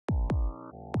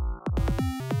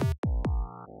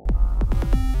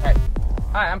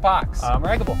Hi, I'm Pox. I'm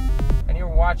Ragable. And you're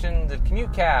watching the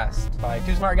Commute Cast. By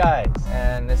two smart guys.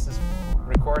 And this is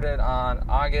recorded on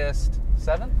August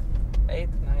 7th? 8th?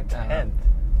 9th? 10th.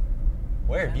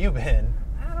 Where have you been?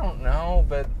 I don't know,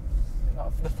 but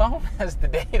the phone has the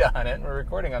date on it, and we're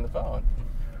recording on the phone.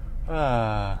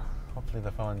 Hopefully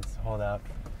the phones hold out.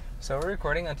 So we're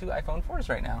recording on two iPhone 4's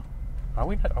right now. Are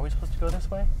we supposed to go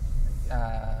this way?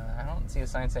 I don't see a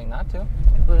sign saying not to.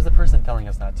 Well, there's a person telling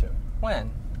us not to. When?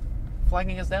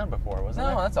 Flagging us down before, wasn't it?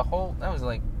 No, that was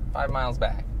like 5 miles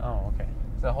back. Oh, okay.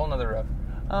 It's a whole nother road.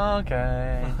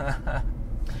 Okay.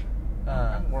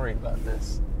 I'm worried about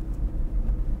this.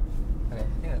 Okay,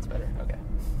 I think that's better. Okay.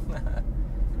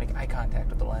 Make eye contact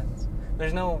with the lens.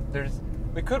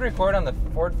 We could record on the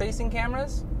forward-facing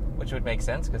cameras, which would make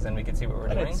sense because then we could see what we're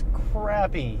doing. It's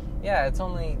crappy. Yeah, it's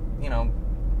only,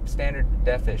 standard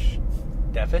defish.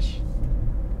 Defish?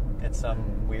 It's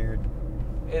some weird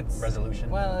resolution.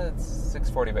 Well, it's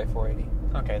 640 by 480.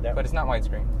 Okay, but it's not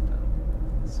widescreen.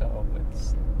 So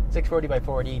it's 640 by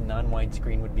 480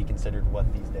 non-widescreen would be considered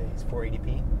what these days?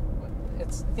 480p?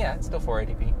 It's still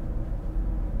 480p.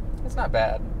 It's not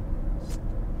bad.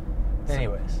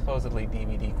 Anyways, supposedly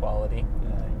DVD quality.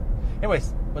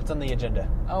 Anyways, what's on the agenda?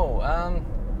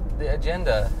 The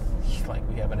agenda. Like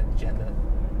we have an agenda.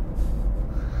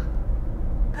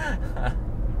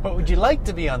 What would you like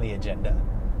to be on the agenda?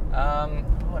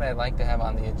 What would I like to have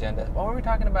on the agenda? What were we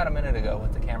talking about a minute ago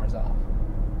with the cameras off?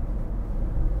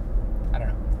 I don't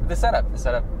know. The setup,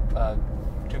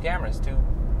 two cameras,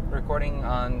 recording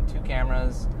on two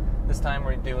cameras. This time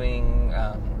we're doing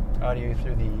audio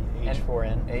through the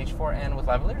H4n. H4n with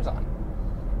lavaliers on.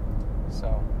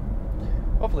 So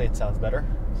hopefully it sounds better.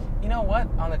 You know what?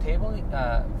 On the table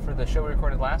for the show we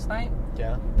recorded last night,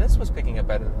 yeah, this was picking up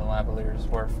better than the lavaliers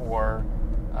were for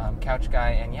Couch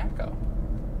Guy and Yakko.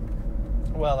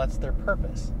 Well, that's their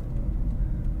purpose.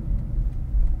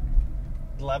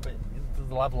 The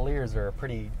lavaliers are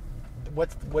pretty.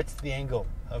 What's the angle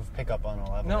of pickup on a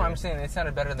lavalier? No, I'm saying they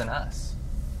sounded better than us.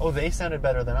 Oh, they sounded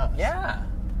better than us. Yeah.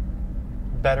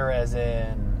 Better as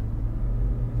in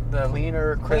the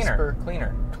cleaner, crisper,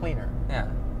 cleaner. Yeah.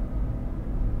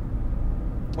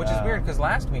 Which is weird because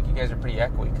last week you guys were pretty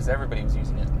echoey because everybody was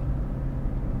using it.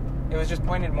 It was just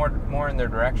pointed more in their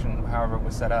direction, however it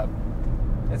was set up.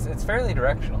 It's fairly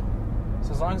directional.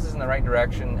 So as long as it's in the right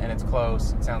direction and it's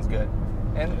close, it sounds good.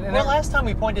 And last time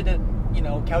we pointed it,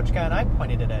 Couch Guy and I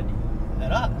pointed it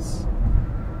at us.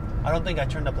 I don't think I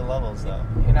turned up the levels though.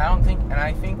 And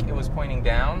I think it was pointing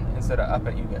down instead of up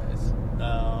at you guys.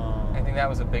 Oh. I think that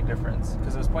was a big difference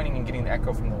because it was pointing and getting the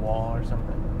echo from the wall or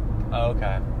something. Oh,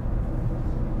 okay.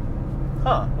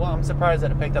 Huh. Well, I'm surprised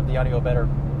that it picked up the audio better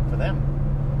for them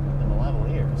than the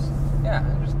lavaliers. Yeah,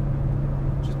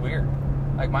 just weird.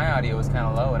 Like my audio was kind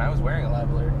of low, and I was wearing a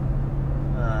lavalier.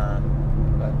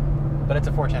 But it's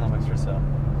a 4-channel mixer, so.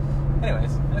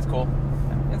 Anyways, it's cool.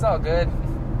 It's all good.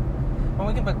 Well,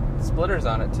 we can put splitters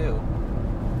on it too.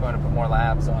 If you want to put more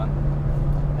labs on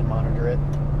and monitor it.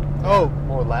 Yeah. Oh,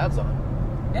 more labs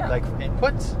on. Yeah. Like for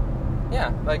inputs.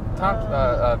 Yeah, like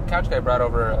Couch Guy brought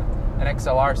over an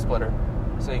XLR splitter,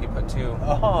 so you could put two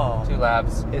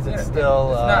labs. Is it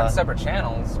still? It's not separate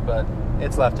channels, but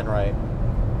it's left and right.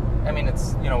 I mean,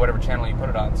 it's whatever channel you put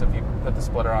it on. So if you put the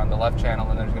splitter on the left channel,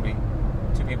 then there's going to be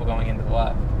two people going into the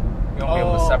left. You won't be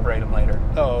able to separate them later.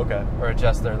 Oh, okay. Or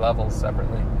adjust their levels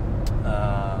separately.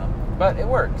 But it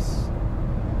works.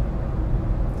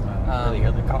 I can really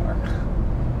hear the car.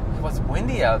 It was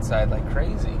windy outside like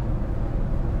crazy.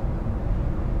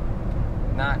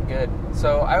 Not good.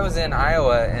 So I was in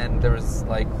Iowa and there was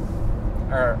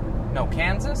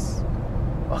Kansas?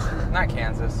 Not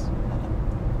Kansas.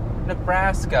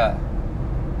 Nebraska,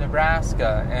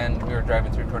 and we were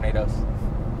driving through tornadoes.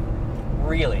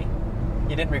 Really?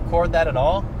 You didn't record that at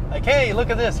all? Like, hey, look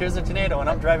at this, here's a tornado, and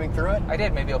I'm driving through it? I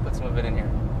did, maybe I'll put some of it in here.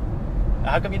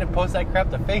 How come you didn't post that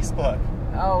crap to Facebook?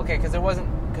 Oh, okay, because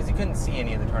you couldn't see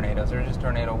any of the tornadoes. There were just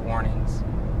tornado warnings.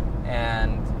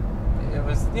 And it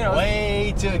was,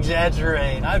 way to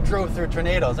exaggerate. I drove through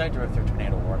tornadoes, I drove through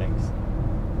tornado warnings.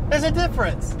 There's a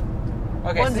difference.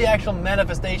 Okay, one's the actual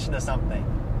manifestation of something.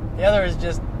 The other is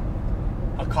just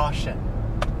a caution.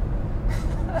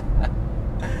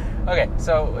 Okay,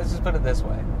 so let's just put it this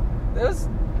way. It was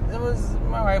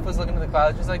my wife was looking at the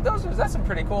clouds. She's like, "That's some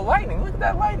pretty cool lightning. Look at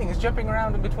that lightning! It's jumping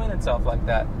around in between itself like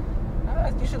that.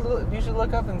 You should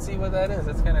look up and see what that is.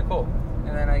 It's kind of cool."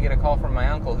 And then I get a call from my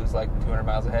uncle who's like 200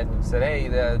 miles ahead and said, "Hey,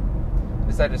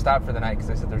 decided to stop for the night because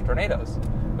they said there's tornadoes,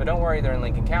 but don't worry, they're in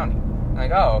Lincoln County." I'm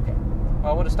like, "Oh, okay.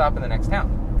 Well, we'll just stop in the next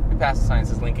town." We passed the sign that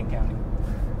says Lincoln County.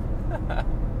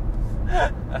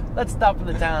 Let's stop in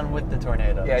the town with the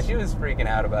tornadoes. Yeah, she was freaking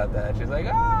out about that. She's like,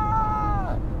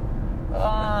 ah!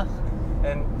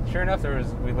 And sure enough,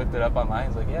 we looked it up online.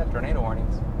 It's like, yeah, tornado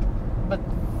warnings. But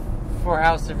for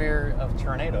how severe of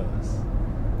tornadoes?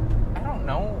 I don't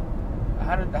know.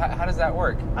 How does that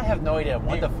work? I have no idea.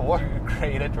 1 to 4. Do you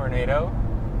create a tornado?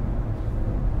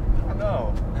 I don't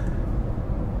know.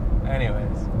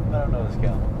 Anyways. I don't know the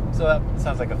scale. So that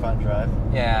sounds like a fun drive.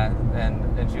 Yeah,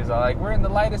 and she was all like, we're in the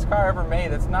lightest car ever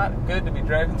made. It's not good to be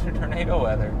driving through tornado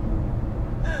weather.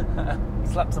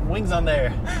 Slap some wings on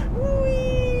there.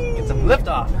 Whee! Get some lift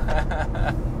off.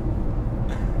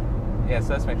 Yeah, so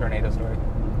that's my tornado story.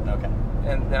 Okay.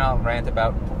 And then I'll rant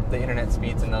about the internet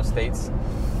speeds in those states.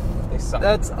 They suck.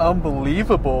 That's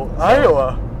unbelievable.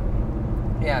 Iowa.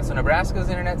 Yeah, so Nebraska's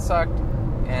internet sucked,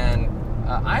 and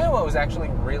Iowa was actually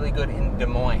really good in Des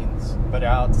Moines. But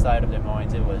outside of Des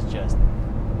Moines, it was just...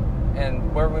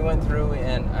 And where we went through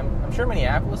I'm sure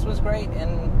Minneapolis was great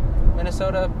in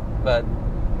Minnesota, but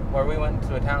where we went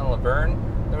to a town in Laverne,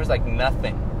 there was like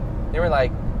nothing. They were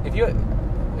like,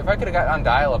 if I could have got on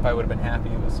dial-up, I would have been happy.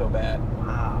 It was so bad.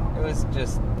 Wow. It was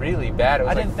just really bad. It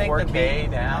was like 4K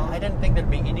down. I didn't think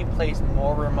there'd be any place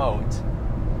more remote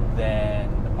than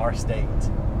our state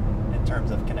in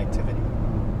terms of connectivity.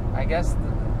 I guess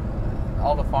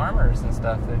all the farmers and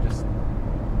stuff,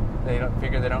 they don't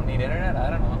figure they don't need internet. I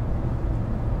don't know.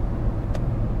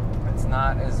 It's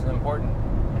not as important.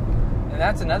 And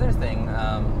that's another thing,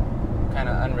 kind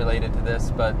of unrelated to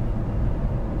this, but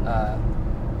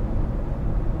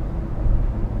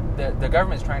the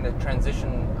government's trying to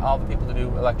transition all the people to do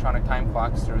electronic time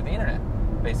clocks through the internet,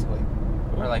 basically,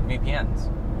 or like VPNs.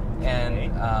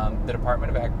 And the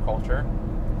Department of Agriculture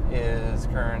is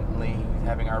currently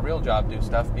having our real job do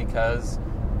stuff because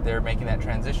they're making that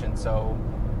transition. So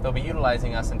they'll be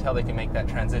utilizing us until they can make that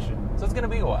transition. So it's going to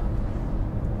be a while.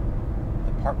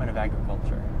 Department of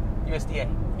Agriculture. USDA.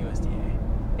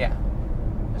 Yeah.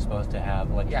 They're supposed to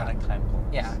have electronic time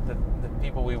clocks. Yeah. The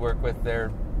people we work with,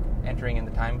 they're entering in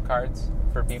the time cards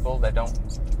for people that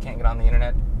can't get on the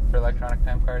internet for electronic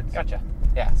time cards. Gotcha.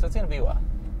 Yeah, so it's going to be a while.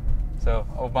 So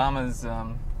Obama's,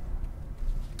 I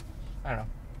don't know,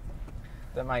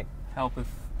 that might help if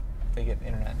they get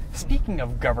internet. Speaking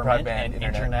of government Broadband and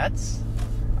internet. internets.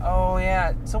 Oh,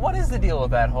 yeah. So what is the deal with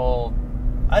that whole...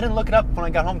 I didn't look it up when I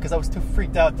got home because I was too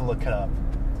freaked out to look it up.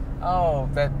 Oh,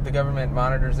 that the government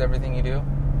monitors everything you do?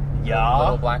 Yeah.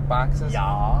 Little black boxes?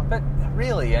 Yeah. But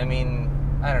really, I mean,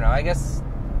 I don't know. I guess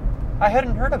I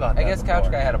hadn't heard about that before. Couch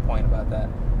Guy had a point about that.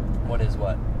 What is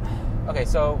what? Okay,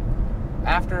 so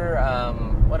after,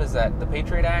 what is that? The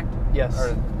Patriot Act? Yes.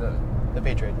 Or The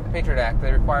Patriot. Patriot Act,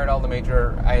 they required all the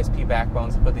major ISP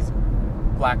backbones to put these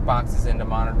black boxes in to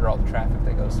monitor all the traffic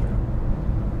that goes through.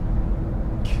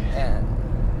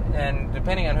 And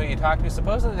depending on who you talk to,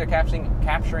 supposedly they're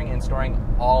capturing and storing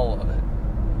all of it.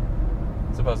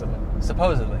 Supposedly.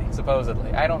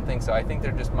 I don't think so. I think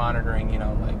they're just monitoring,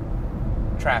 like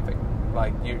traffic,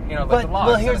 like like the law.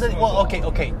 Well, here's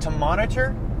okay. To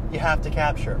monitor, you have to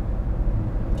capture.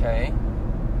 Okay.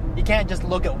 You can't just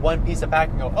look at one piece of pack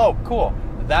and go, "Oh, cool,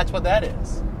 that's what that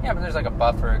is." Yeah, but there's like a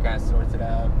buffer, it kind of sorts it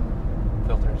out,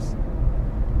 filters.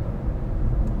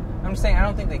 I'm just saying, I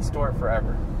don't think they store it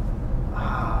forever.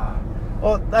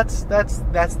 Well, that's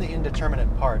the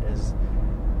indeterminate part. Is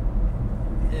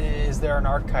there an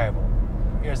archival?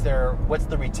 What's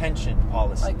the retention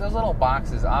policy? Like those little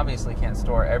boxes obviously can't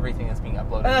store everything that's being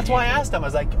uploaded. And that's why I asked him. I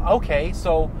was like, okay,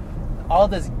 so all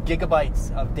this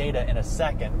gigabytes of data in a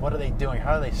second, what are they doing?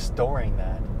 How are they storing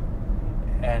that?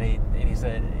 And he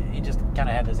said, he just kind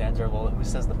of had this answer. Well, it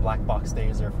says the black box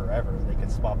stays there forever. They can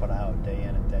swap it out day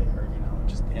in and day, or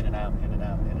just in and out, in and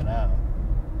out, in and out.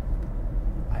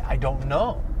 I don't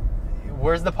know.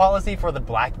 Where's the policy for the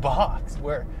black box?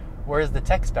 Where's the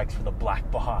tech specs for the black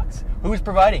box? Who's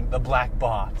providing the black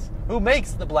box? Who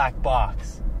makes the black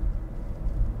box?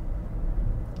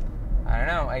 I don't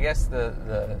know. I guess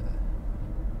the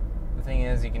thing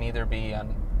is, you can either be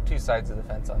on two sides of the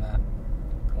fence on that.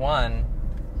 One,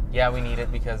 yeah, we need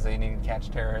it because they need to catch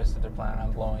terrorists if they're planning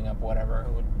on blowing up whatever,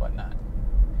 whatnot.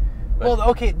 But, well,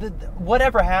 okay,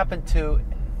 whatever happened to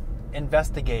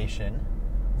investigation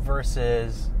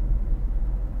versus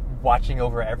watching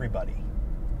over everybody?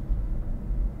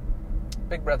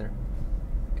 Big brother.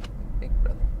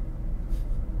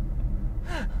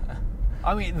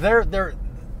 I mean, they're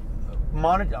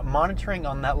monitoring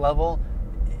on that level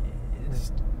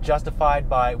is justified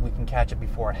by we can catch it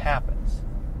before it happens.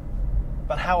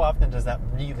 But how often does that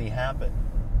really happen?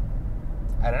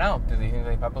 I don't know. Do they think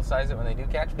they publicize it when they do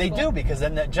catch people? They do, because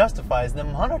then that justifies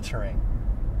them monitoring.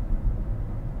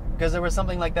 Because there was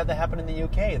something like that happened in the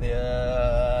UK.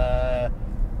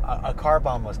 A car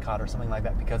bomb was caught or something like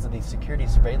that because of these security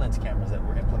surveillance cameras that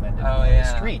were implemented on the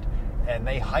street. And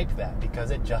they hyped that because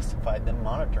it justified them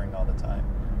monitoring all the time.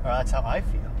 Or that's how I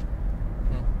feel.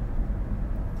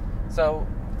 So...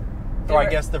 Or I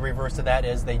guess the reverse of that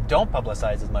is they don't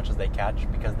publicize as much as they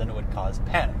catch because then it would cause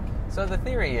panic. So the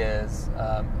theory is,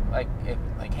 like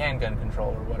handgun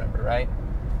control or whatever, right?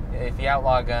 If you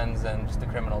outlaw guns, then just the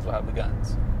criminals will have the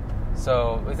guns.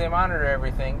 So if they monitor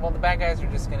everything, well, the bad guys are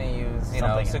just going to use,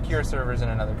 secure servers in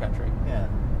another country. Yeah.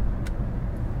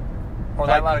 Or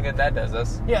like a lot of good that does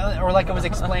us. Yeah, or like I was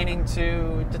explaining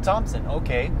to Thompson.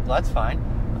 Okay, well, that's fine.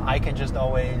 I can just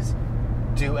always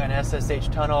do an SSH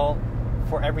tunnel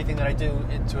for everything that I do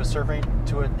into a server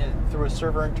through a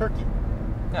server in Turkey.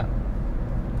 Yeah.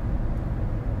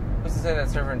 Who's to say that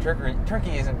server in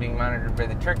Turkey isn't being monitored by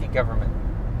the Turkey government?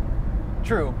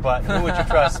 True, but who would you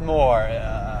trust more?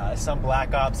 Some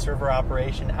black ops server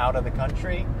operation out of the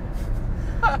country?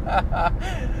 Are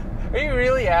you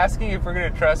really asking if we're going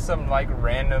to trust some like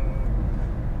random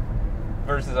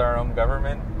versus our own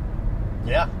government?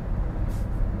 Yeah.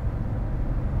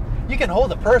 You can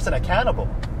hold a person accountable.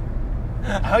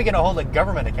 How are you going to hold a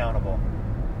government accountable?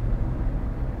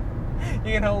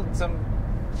 You can hold some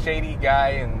shady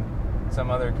guy in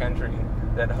some other country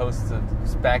that hosts a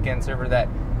back-end server that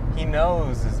he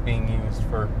knows is being used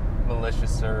for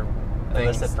malicious or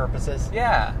illicit purposes?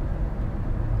 Yeah.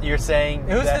 You're saying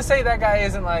who's to say that guy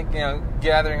isn't like,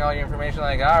 gathering all your information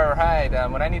like, all right,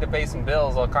 when I need to pay some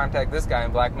bills, I'll contact this guy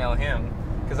and blackmail him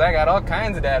because I got all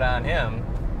kinds of data on him.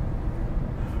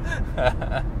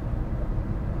 I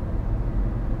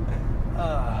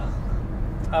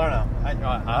don't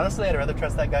know. Honestly, I'd rather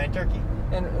trust that guy in Turkey.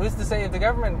 And who's to say if the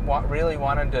government really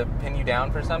wanted to pin you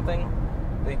down for something,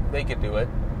 they could do it.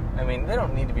 I mean, they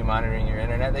don't need to be monitoring your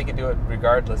internet. They could do it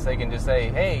regardless. They can just say,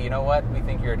 hey, you know what? We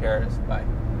think you're a terrorist. Bye.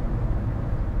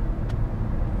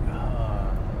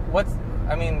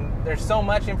 There's so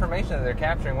much information that they're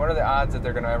capturing. What are the odds that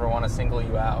they're going to ever want to single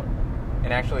you out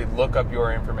and actually look up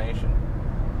your information?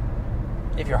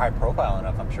 If you're high profile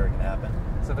enough, I'm sure it can happen.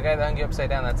 So the guy that hung you upside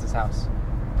down, that's his house,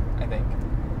 I think.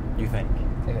 You think?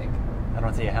 I think. I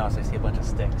don't see a house. I see a bunch of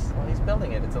sticks. Well, he's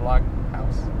building it. It's a log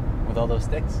house. With all those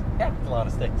sticks? Yeah. It's a lot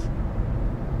of sticks.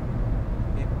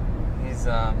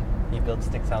 He builds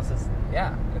sticks houses?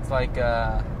 Yeah. It's like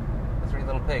the Three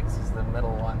Little Pigs is the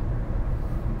middle one.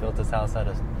 He built his house out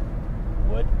of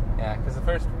wood? Yeah, because the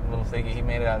first little piggy, he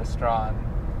made it out of straw and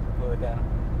blew it down.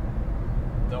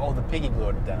 The piggy blew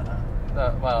it down, huh?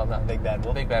 No. Big Bad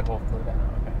Wolf? Big Bad Wolf blew it down.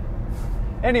 Okay.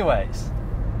 Anyways.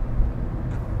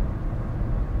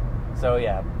 So,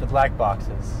 yeah, the black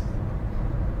boxes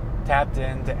tapped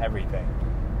into everything.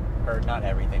 Or not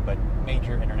everything, but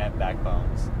major internet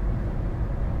backbones.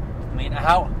 I mean,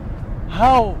 how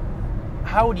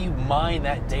do you mine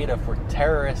that data for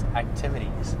terrorist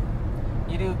activities?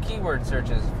 You do keyword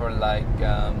searches for, like...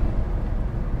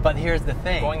 but here's the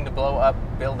thing. Going to blow up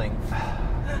buildings.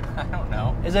 I don't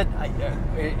know. Is it...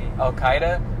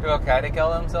 Al-Qaeda? Do Al-Qaeda kill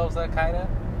themselves, Al-Qaeda?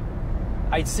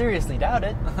 I seriously doubt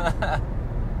it.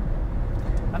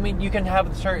 I mean, you can have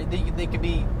they could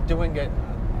be doing a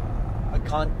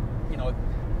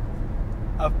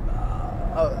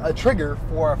trigger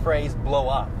for a phrase "blow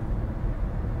up."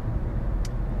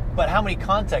 But how many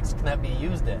contexts can that be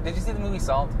used in? Did you see the movie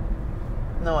Salt?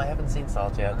 No, I haven't seen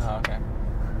Salt yet. Oh, okay.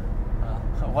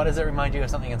 Well, what does it remind you of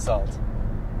something in Salt?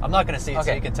 I'm not going to see it,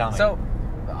 so you can tell me. So,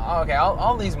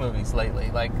 all these movies lately,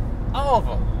 like all of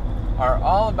them, are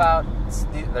all about.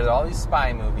 There's all these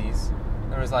spy movies.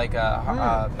 There was like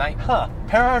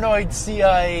paranoid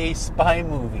CIA spy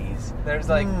movies. There's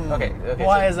like okay.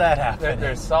 Why is that happening?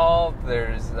 There's Salt.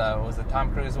 There's was the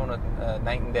Tom Cruise one with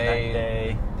Night and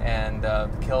Day, and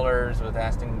Killers with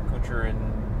Ashton Kutcher and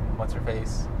what's her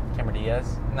face? Cameron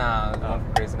Diaz. Nah, it was the one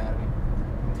from Grey's Anatomy.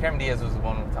 Cameron Diaz was the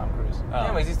one with Tom Cruise. Oh.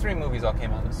 Anyways, these 3 movies all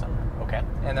came out this summer. Okay.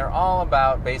 And they're all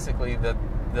about basically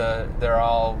they're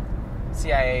all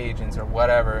CIA agents or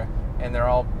whatever, and they're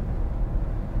all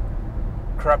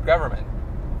corrupt government.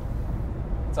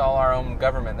 It's all our own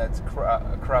government that's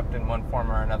corrupt in one form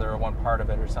or another, or one part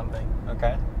of it or something.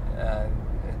 Okay.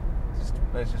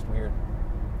 It's just weird.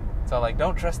 It's all like,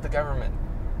 don't trust the government.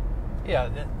 Yeah.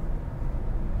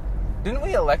 Didn't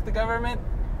we elect the government?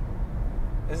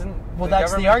 That's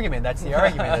the argument. That's the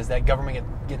argument is that government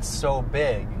gets so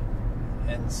big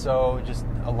and so just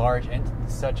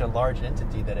such a large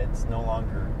entity that it's no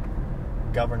longer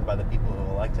governed by the people who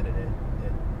elected it.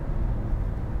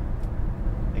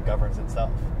 It governs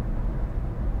itself.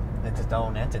 It's its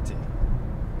own entity.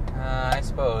 I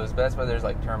suppose, but that's why there's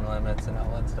like term limits and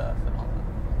all that stuff and all that.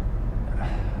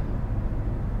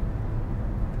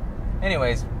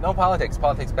 Anyways, no politics.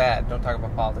 Politics bad. Don't talk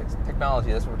about politics.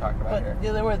 Technology, that's what we're talking about But here.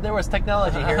 yeah, there was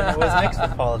technology here, and it was mixed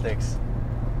with politics.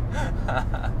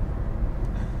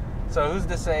 So who's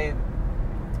to say...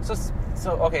 So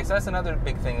that's another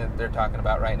big thing that they're talking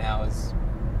about right now is...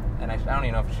 And I don't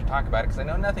even know if we should talk about it, because I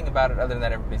know nothing about it other than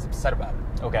that everybody's upset about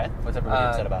it. Okay. What's everybody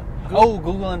upset about? Google.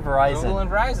 Google and Verizon. Google and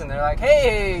Verizon. They're like,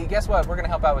 hey, guess what? We're going to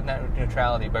help out with net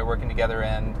neutrality by working together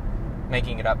and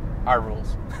making it up our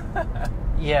rules.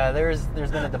 Yeah, there's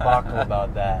been a debacle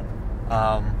about that.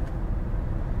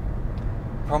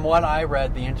 From what I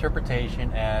read, the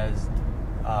interpretation as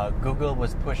Google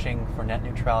was pushing for net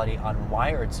neutrality on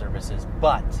wired services,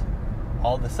 but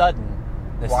all of a sudden,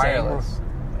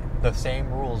 the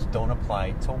same rules don't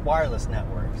apply to wireless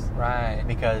networks. Right.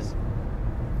 Because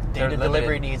data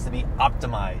delivery needs to be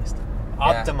optimized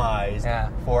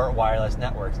for wireless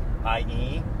networks,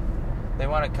 i.e., they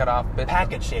want to cut off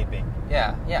packet shaping.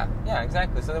 Yeah,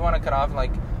 exactly. So they want to cut off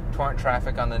like torrent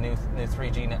traffic on the new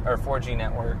 3G or 4G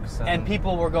networks. And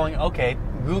people were going, okay,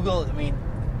 Google. I mean,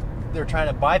 they're trying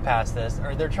to bypass this,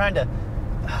 or they're trying to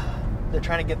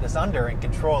get this under and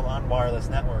control on wireless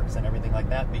networks and everything like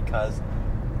that, because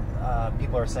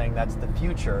people are saying that's the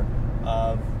future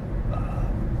of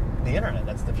the internet.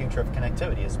 That's the future of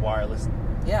connectivity, is wireless.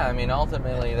 Yeah, I mean,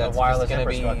 ultimately, that's wireless going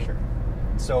to be.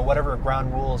 So whatever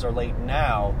ground rules are laid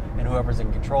now, and whoever's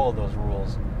in control of those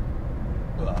rules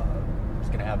is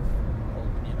going to have,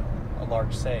 a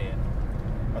large say and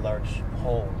a large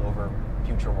hold over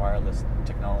future wireless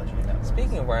technology.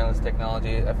 Speaking of wireless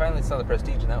technology, I finally saw the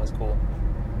Prestige, and that was cool.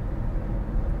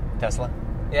 Tesla?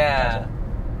 Yeah.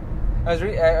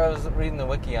 Tesla. I was reading the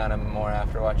wiki on him more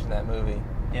after watching that movie.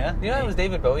 Yeah? You know it was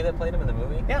David Bowie that played him in the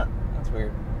movie? Yeah. That's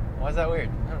weird. Why is that weird?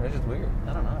 I don't know, it's just weird.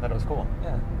 I don't know. I thought it was cool.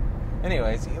 Yeah.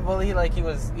 Anyways, well, he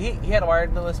had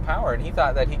wireless power, and he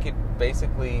thought that he could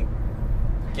basically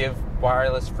give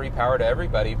wireless free power to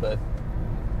everybody, but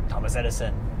Thomas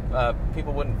Edison.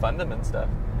 People wouldn't fund him and stuff.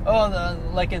 Oh,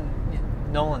 like in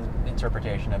Nolan's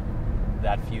interpretation of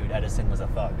that feud, Edison was a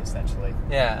thug, essentially.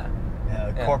 Yeah.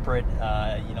 Corporate,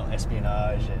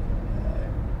 espionage and.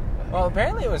 Well,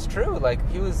 apparently it was true. Like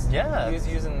he was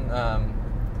using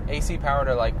AC power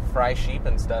to like fry sheep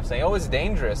and stuff, saying, "Oh, it's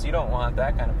dangerous. You don't want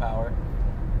that kind of power."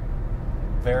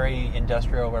 Very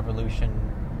Industrial Revolution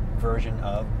version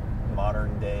of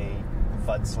modern day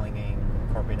mudslinging,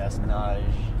 corporate espionage,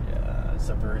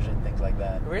 subversion, things like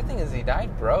that. The weird thing is he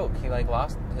died broke. He like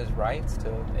lost his rights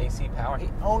to AC power. He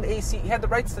owned AC. He had the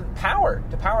rights to power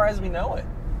as we know it.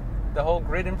 The whole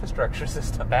grid infrastructure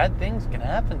system. Bad things can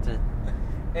happen to.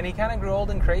 And he kind of grew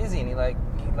old and crazy, and he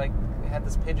had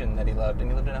this pigeon that he loved, and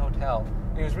he lived in a hotel.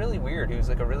 And he was really weird. He was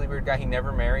like a really weird guy. He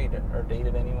never married or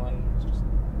dated anyone. He was just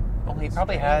he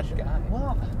probably had. Guy.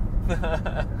 Well,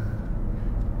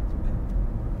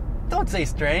 don't say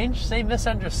strange. Say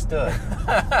misunderstood.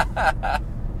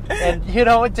 And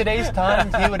in today's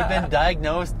times, he would have been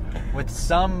diagnosed with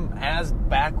some ass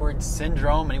backwards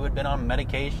syndrome, and he would have been on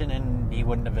medication, and he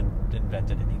wouldn't have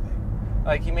invented anything.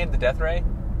 Like he made the death ray.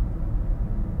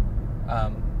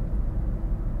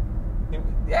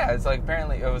 It's like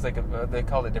apparently it was like they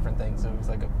called it different things. It was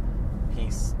like a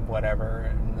piece, whatever,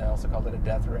 and they also called it a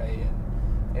death ray.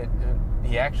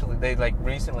 And they like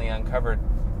recently uncovered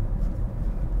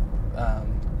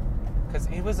because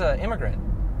he was an immigrant.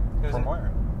 From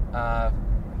where? I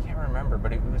can't remember,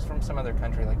 but it was from some other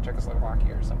country like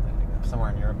Czechoslovakia or something like that.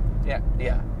 Somewhere in Europe.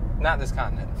 Yeah, not this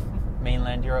continent.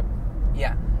 Mainland Europe.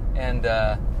 Yeah, and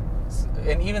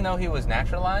even though he was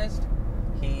naturalized,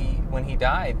 when he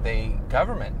died, the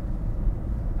government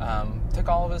took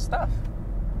all of his stuff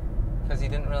because he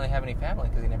didn't really have any family,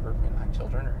 because he never had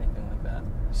children or anything like that.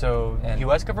 So,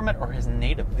 U.S. government or his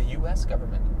native? The U.S.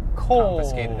 government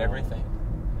confiscated everything.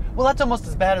 Well, that's almost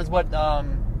as bad as what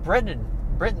Britain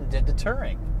did to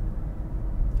Turing.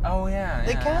 Oh yeah,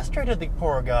 they castrated the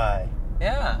poor guy.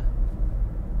 Yeah.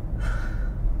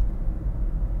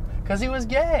 Because he was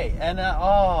gay. And,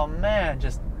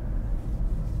 just...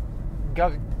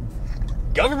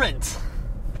 Government!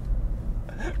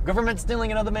 Government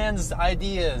stealing another man's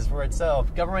ideas for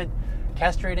itself. Government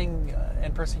castrating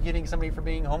and persecuting somebody for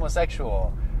being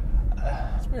homosexual.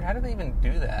 It's weird. How do they even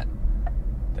do that?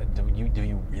 Do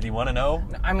you really want to know?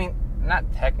 I mean, not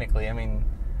technically. I mean...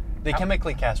 They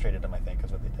chemically castrated him, I think,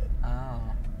 is what they did. Oh.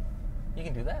 You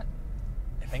can do that?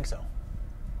 I think so.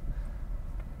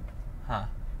 Huh.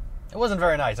 It wasn't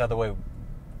very nice, either way,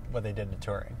 what they did to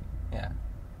Turing. Yeah.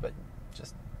 But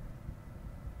just...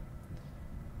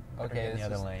 Okay,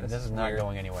 this is not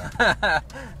going anywhere.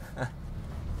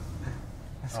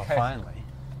 Finally.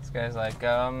 This guy's like,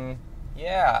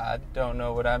 Yeah, I don't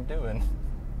know what I'm doing.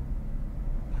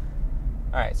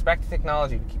 All right, so back to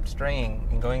technology. We keep straying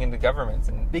and going into governments.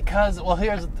 Because, well,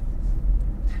 here's...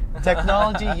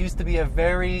 Technology used to be a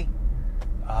very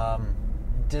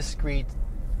discrete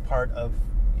part of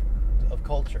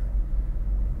culture.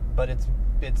 But it's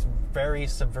very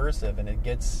subversive, and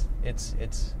it's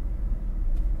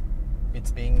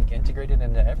being integrated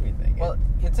into everything. Well,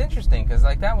 it's interesting because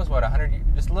like that was what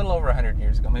just a little over 100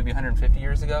 years ago, maybe 150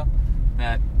 years ago,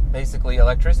 that basically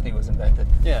electricity was invented.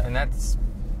 Yeah, and that's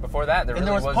before that there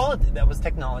really was that was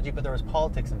technology, but there was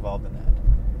politics involved in that.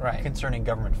 Right. Concerning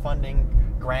government funding,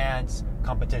 grants,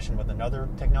 competition with another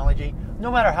technology.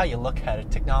 No matter how you look at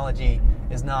it, technology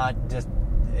is not just.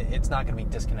 It's not going to be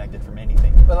disconnected from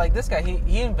anything. But like this guy,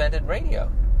 he invented radio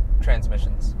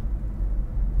transmissions.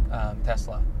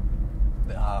 Tesla.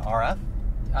 RF?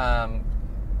 I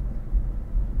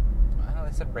know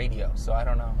they said radio, so I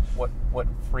don't know what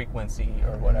frequency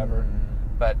or whatever.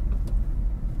 But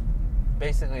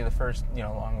basically the first,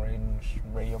 long-range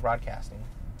radio broadcasting.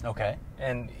 Okay.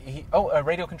 And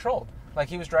radio controlled. Like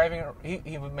he was driving,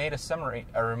 he made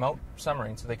a remote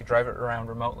submarine so they could drive it around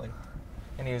remotely.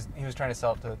 And he was trying to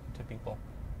sell it to people.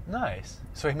 Nice.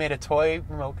 So he made a toy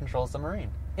remote control submarine.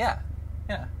 Yeah.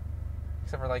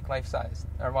 Except for like life size.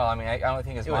 Or well, I mean, I don't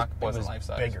think his Mach wasn't life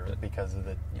size. Bigger because of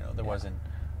the there wasn't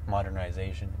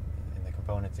modernization in the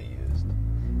components he used.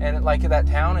 And like that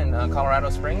town in Colorado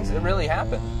Springs, it really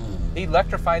happened. He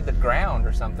electrified the ground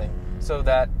or something so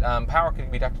that power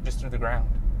could be ducted just through the ground.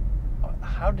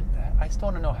 How did that? I still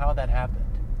want to know how that happened.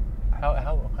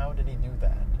 How did he do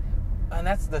that? And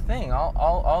that's the thing.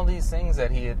 All these things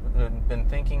that he had been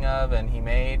thinking of and he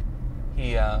made,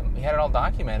 he had it all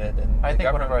documented. And I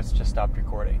think one of us just stopped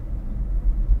recording.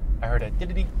 I heard it.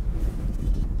 Did-dee-dee.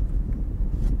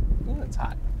 Ooh, it's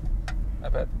hot. I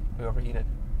bet we overheated.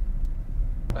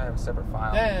 I have a separate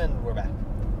file. And we're back.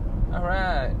 All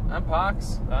right. I'm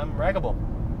Pox. I'm Ragable.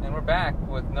 And we're back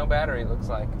with no battery, it looks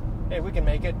like. Hey, we can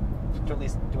make it to at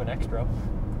least do an extra.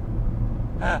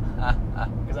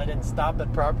 Because I didn't stop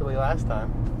it properly last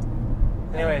time.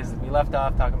 Anyways, we left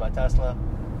off talking about Tesla.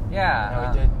 Yeah.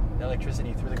 How he did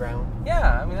electricity through the ground.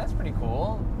 Yeah, I mean, that's pretty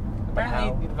cool.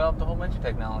 Apparently, he developed a whole bunch of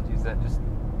technologies that just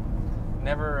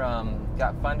never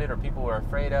got funded or people were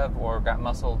afraid of or got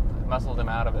muscled him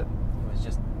out of it. It was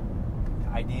just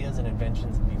ideas and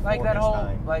inventions before like that his whole,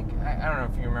 time. Like, I don't know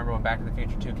if you remember when Back to the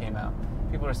Future 2 came out.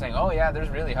 People were saying, oh yeah, there's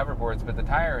really hoverboards, but the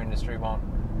tire industry won't.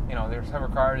 There's hover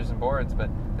cars and boards, but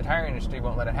the tire industry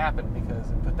won't let it happen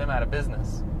because it put them out of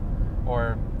business.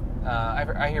 Or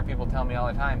I hear people tell me all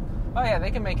the time, oh yeah,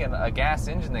 they can make a gas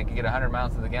engine that can get 100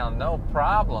 miles to the gallon, no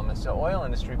problem. It's the oil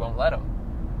industry won't let them.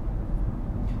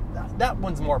 That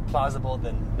one's more plausible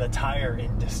than the tire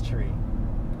industry.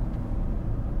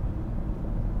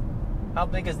 How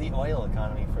big is the oil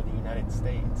economy for the United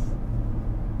States?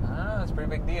 I don't know, it's a pretty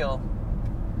big deal.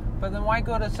 But then why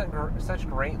go to such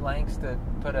great lengths to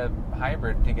put a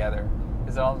hybrid together?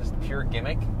 Is it all just pure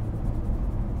gimmick?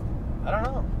 I don't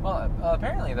know. Well,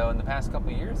 apparently, though, in the past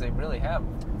couple of years, they really have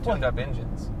tuned up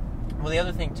engines. Well, the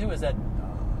other thing, too, is that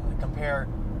compare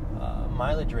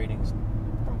mileage ratings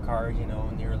from cars, in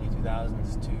the early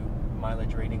 2000s to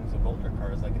mileage ratings of older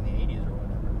cars, like in the 80s or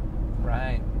whatever.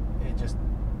 Right. It just,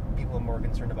 people are more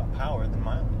concerned about power than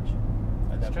mileage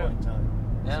at that point in time.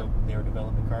 Yeah. So they were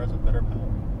developing cars with better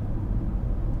power.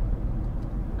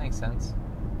 Makes sense.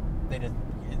 They just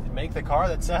make the car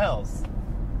that sells.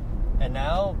 And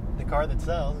now the car that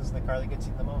sells is the car that gets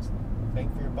you the most bang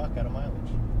for your buck out of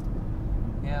mileage.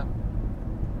 Yeah. I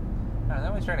don't know, they're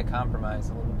always trying to compromise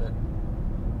a little bit.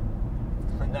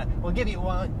 We'll give you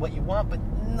what you want, but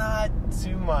not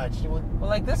too much. Well,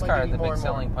 like this car, the big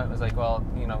selling point was like, well,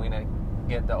 we need to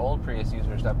get the old Prius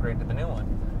users to upgrade to the new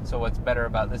one. So what's better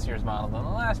about this year's model than the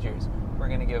last year's? We're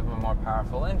going to give them a more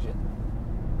powerful engine.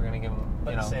 We're going to give them,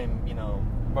 the same,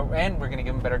 and we're going to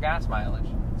give them better gas mileage.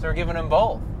 So we're giving them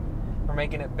both. We're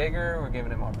making it bigger, we're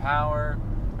giving it more power,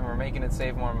 and we're making it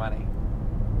save more money.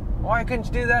 Why couldn't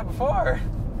you do that before?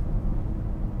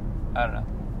 I don't know.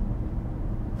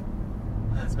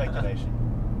 Speculation.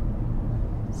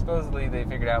 Supposedly they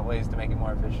figured out ways to make it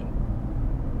more efficient.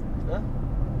 Huh?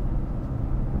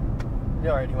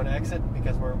 Yeah, alright, you want to exit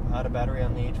because we're out of battery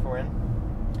on the H4n?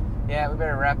 Yeah, we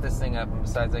better wrap this thing up. And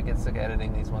besides, I get sick of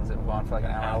editing these ones that go on for like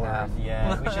an hour and a half.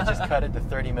 Yeah, we should just cut it to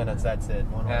 30 minutes. That's it.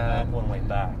 One way up, one way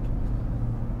back.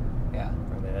 Yeah.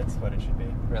 Really, that's what it should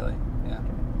be. Really? Yeah.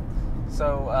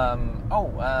 So,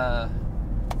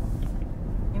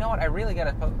 you know what? I really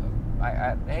got to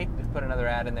I hate to put another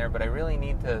ad in there, but I really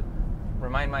need to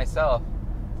remind myself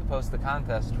to post the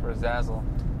contest for Zazzle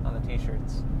on the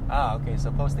t-shirts. Okay.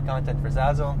 So post the content for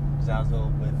Zazzle.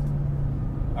 Zazzle with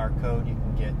our code, you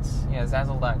can get... Yeah,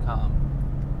 Zazzle.com.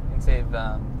 You can save...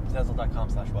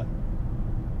 Zazzle.com/what?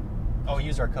 Oh,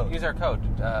 use our code. Use our code.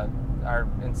 Our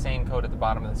insane code at the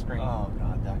bottom of the screen. Oh,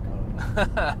 God, that code.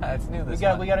 It's new this We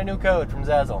month. got a new code from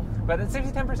Zazzle. But it saves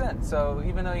you 10%, so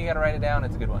even though you got to write it down,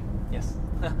 it's a good one. Yes.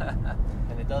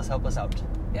 And it does help us out.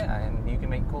 Yeah, and you can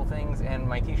make cool things. And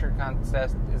my t-shirt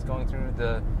contest is going through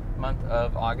the month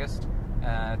of August.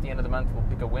 At the end of the month, we'll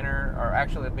pick a winner, or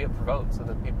actually it'll be up for vote, so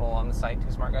that people on the site,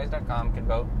 twosmartguys.com, can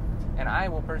vote. And I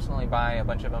will personally buy a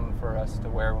bunch of them for us to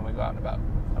wear when we go out and about.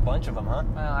 A bunch of them, huh?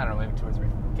 Well, I don't know, maybe 2 or 3.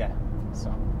 Okay.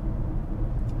 So,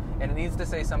 and it needs to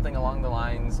say something along the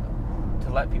lines to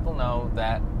let people know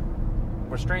that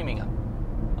we're streaming them.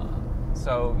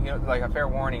 So, you know, like a fair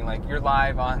warning, like you're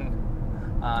live on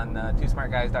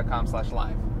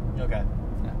twosmartguys.com/live. Okay.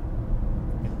 Yeah.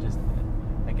 Just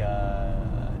like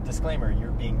a disclaimer,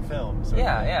 you're being filmed. So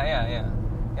Yeah.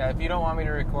 Yeah, if you don't want me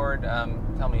to record,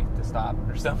 tell me to stop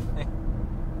or something.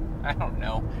 I don't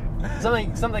know.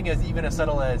 Something as even as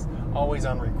subtle as always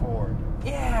on record.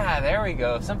 Yeah, there we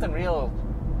go. Something real.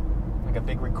 Like a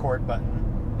big record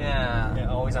button. Yeah,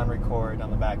 always on record. On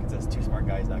the back it says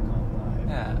twosmartguys.com live.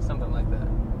 Yeah, something like that.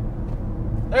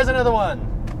 There's another one.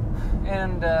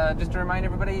 And just to remind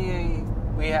everybody,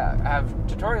 we have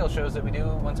tutorial shows that we do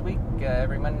once a week,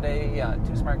 every Monday on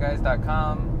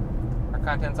twosmartguys.com. Our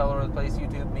content's all over the place,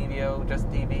 YouTube, Mevio,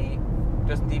 Justin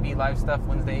TV live stuff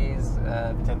Wednesdays,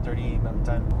 10:30 Mountain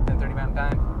Time. 10:30 Mountain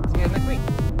Time. See you guys next week.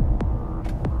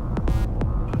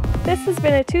 This has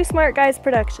been a Two Smart Guys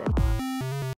production.